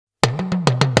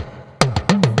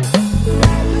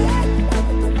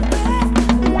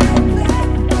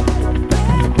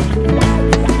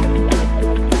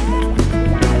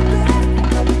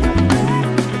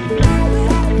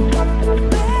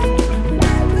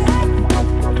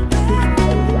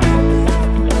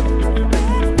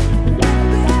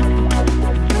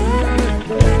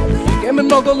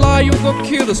go lie, you go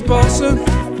kill this person.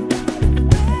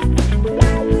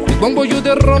 The bongo you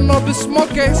the run up the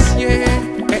smokers, yeah.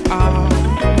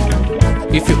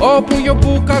 If you open your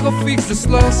book, I go fix this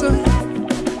lesson.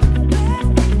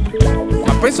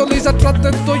 My pencil is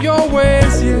attracted to your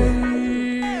ways,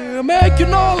 yeah. Make you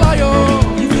no liar.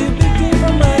 You see big thing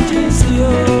from my jeans, yo.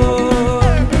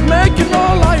 Make you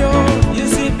no liar. You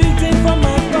see big thing from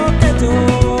my pocket,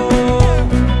 oh.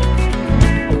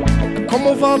 Come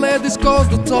over, let's discuss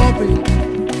the topic.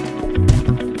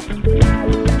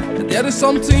 There is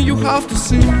something you have to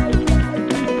see.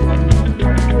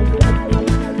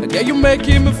 And yeah, you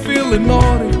making me feeling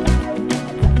naughty.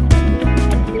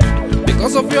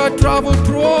 Because of you, I travel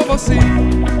through overseas.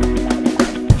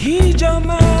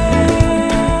 Ijeoma,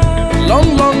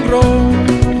 Long, long road.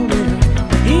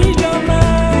 Ijeoma.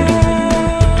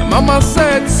 Mama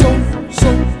said so.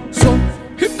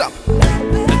 Hip that.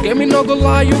 Again, me no go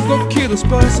lie, you go kill this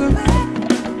person.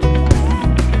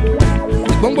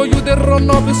 The bongo you the run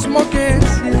up the smokers,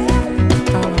 yeah.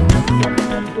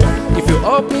 If you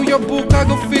open your book, I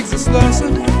go fix this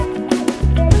lesson.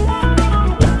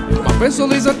 My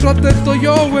pencil is attracted to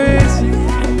your ways,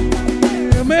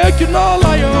 yeah. Make you no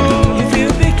liar. You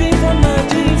feel big thing from my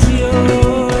jeans, yo.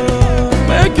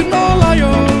 Make you no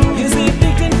liar. You see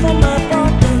big thing from my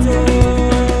pocket, oh.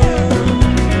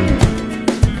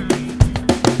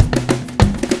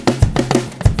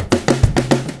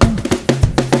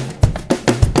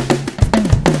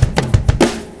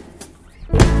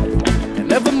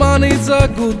 Every man is a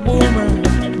good woman.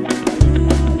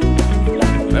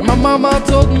 And my mama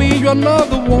told me you're not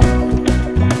the one.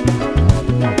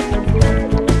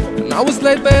 And now it's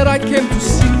late that I came to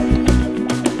see.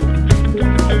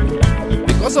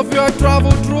 Because of you I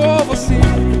traveled through overseas.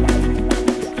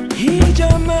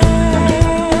 Ijeoma,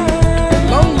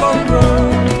 Long, long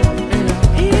road.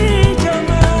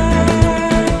 Ijeoma.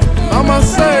 Mama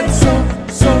said so.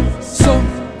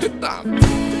 Hit that.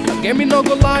 Again, me no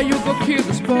go lie, you go kill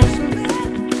this person.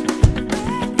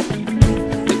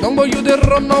 The bongo you the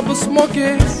run up the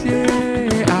smokers, yeah.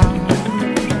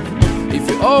 If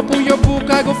you open your book,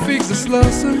 I go fix this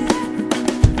lesson.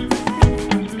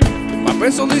 My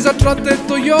pencil is attracted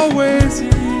to your ways,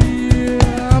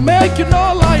 yeah. Make you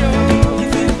no liar. You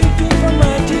feel big thing from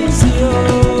my jeans, yo.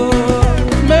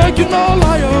 Make you no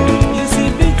liar.